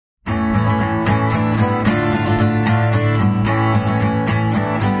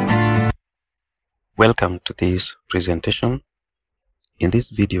Welcome to this presentation. In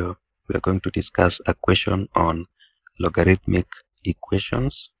this video, we are going to discuss a question on logarithmic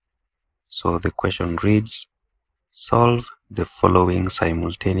equations. So the question reads, solve the following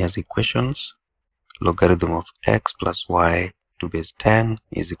simultaneous equations. Logarithm of x plus y to base 10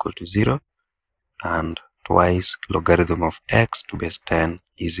 is equal to 0, and twice logarithm of x to base 10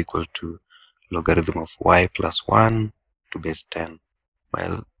 is equal to logarithm of y plus 1 to base 10.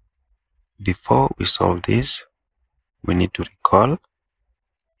 Well, before we solve this, we need to recall,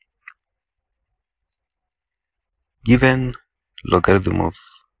 given logarithm of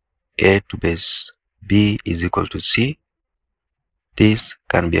a to base b is equal to c, this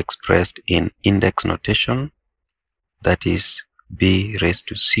can be expressed in index notation, that is b raised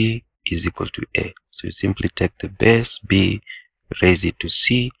to c is equal to a. So you simply take the base b, raise it to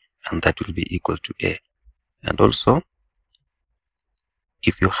c, and that will be equal to a. And also,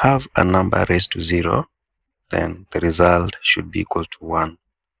 if you have a number raised to 0, then the result should be equal to 1.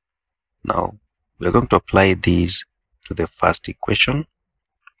 Now, we are going to apply these to the first equation.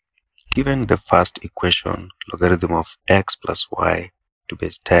 Given the first equation, logarithm of x plus y to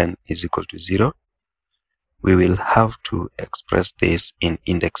base 10 is equal to 0, we will have to express this in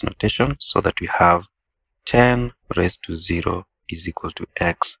index notation so that we have 10 raised to 0 is equal to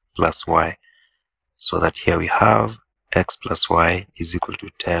x plus y. So that here we have x plus y is equal to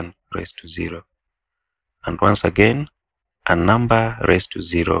 10 raised to 0. And once again, a number raised to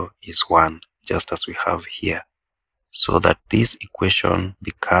 0 is 1, just as we have here. So that this equation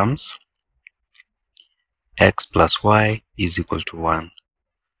becomes x plus y is equal to 1.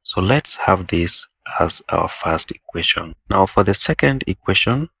 So let's have this as our first equation. Now for the second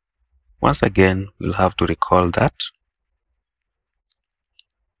equation, once again, we'll have to recall that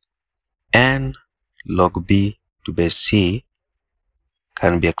n log b to base c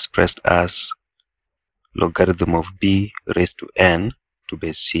can be expressed as logarithm of b raised to n to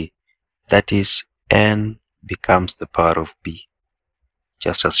base c. That is, n becomes the power of b,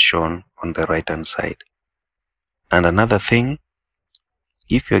 just as shown on the right hand side. And another thing,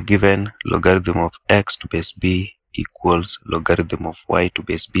 if you're given logarithm of x to base b equals logarithm of y to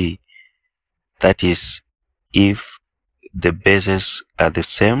base b, that is, if the bases are the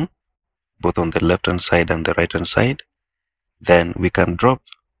same, both on the left hand side and the right hand side, then we can drop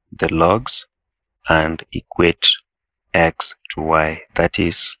the logs and equate x to y. That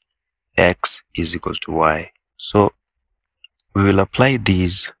is, x is equal to y. So we will apply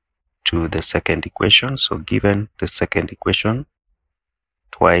these to the second equation. So given the second equation,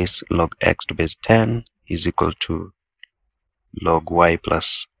 twice log x to base 10 is equal to log y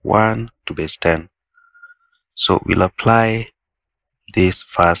plus 1 to base 10. So we'll apply this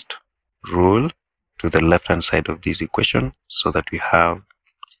first rule to the left hand side of this equation so that we have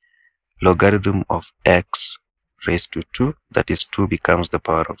logarithm of x raised to 2, that is 2 becomes the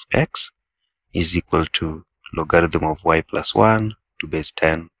power of x, is equal to logarithm of y plus 1 to base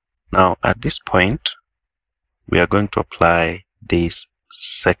 10. Now at this point, we are going to apply this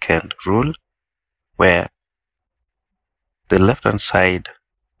second rule where the left hand side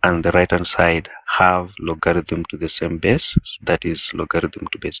and the right hand side have logarithm to the same base, that is logarithm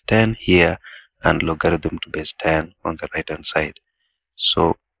to base 10 here and logarithm to base 10 on the right hand side.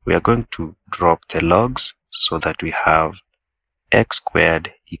 So we are going to drop the logs so that we have x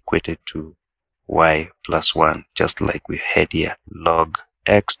squared equated to y plus 1, just like we had here. Log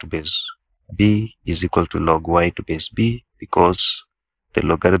x to base b is equal to log y to base b. Because the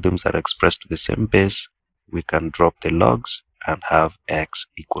logarithms are expressed to the same base, we can drop the logs and have x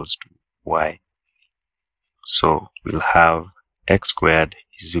equals to y. So we'll have x squared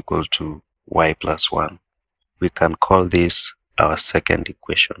is equal to y plus 1. We can call this our second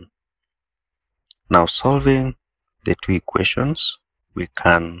equation. Now solving the two equations, we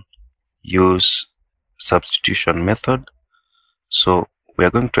can use substitution method. So we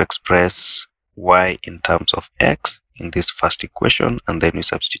are going to express y in terms of x in this first equation, and then we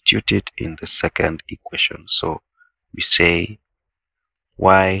substitute it in the second equation. So we say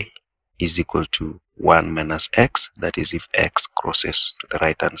y is equal to 1 minus x, that is if x crosses to the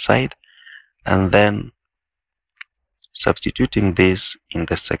right hand side, and then substituting this in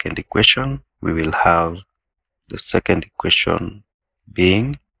the second equation, we will have the second equation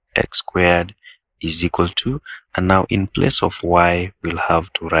being x squared is equal to, and now in place of y, we'll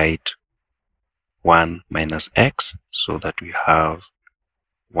have to write 1 minus x, so that we have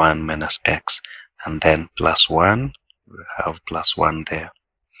 1 minus x, and then plus 1, we have plus 1 there.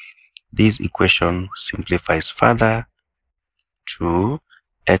 This equation simplifies further to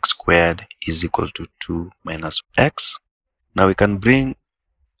x squared is equal to 2 minus x. Now we can bring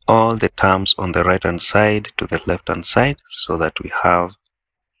all the terms on the right hand side to the left hand side, so that we have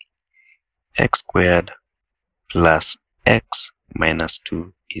x squared plus x minus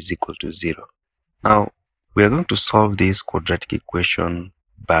 2 is equal to 0. Now we are going to solve this quadratic equation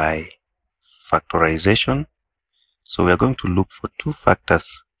by factorization. So we are going to look for two factors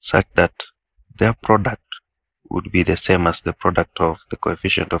such that their product would be the same as the product of the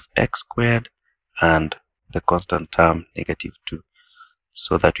coefficient of x squared and the constant term negative 2,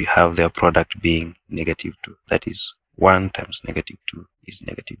 so that we have their product being negative 2. That is, 1 times negative 2 is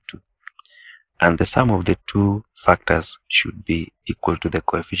negative 2. And the sum of the two factors should be equal to the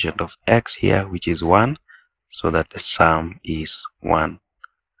coefficient of x here, which is 1, so that the sum is 1.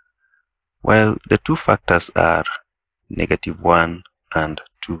 Well, the two factors are negative 1 and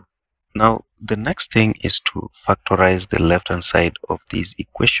 2. Now, the next thing is to factorize the left-hand side of this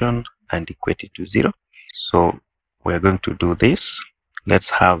equation and equate it to 0. So we're going to do this.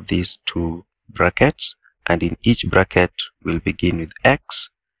 Let's have these two brackets, and in each bracket we'll begin with x.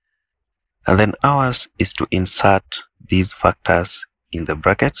 And then ours is to insert these factors in the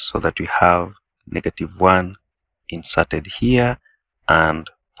brackets, so that we have negative 1 inserted here and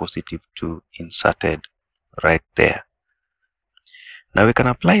positive 2 inserted right there. Now we can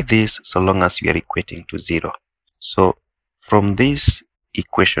apply this so long as we are equating to 0. So from this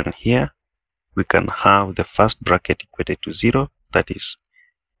equation here, we can have the first bracket equated to 0, that is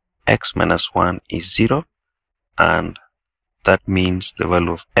x minus 1 is 0, and that means the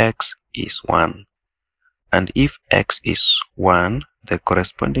value of x is 1. And if x is 1, the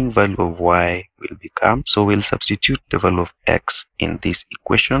corresponding value of y will become, so we'll substitute the value of x in this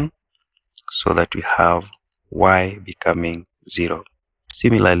equation so that we have y becoming 0.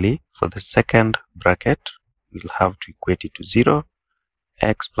 Similarly, for the second bracket, we'll have to equate it to 0.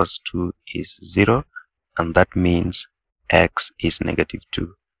 X plus 2 is 0, and that means x is negative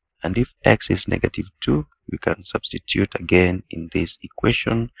 2. And if x is negative 2, we can substitute again in this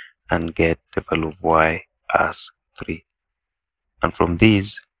equation and get the value of y as 3. And from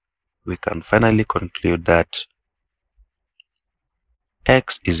these, we can finally conclude that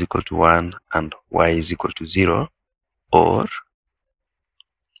x is equal to 1 and y is equal to 0, or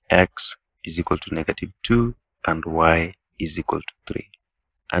x is equal to negative 2 and y is equal to 3.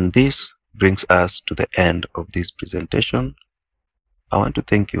 And this brings us to the end of this presentation. I want to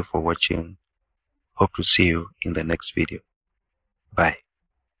thank you for watching. Hope to see you in the next video. Bye.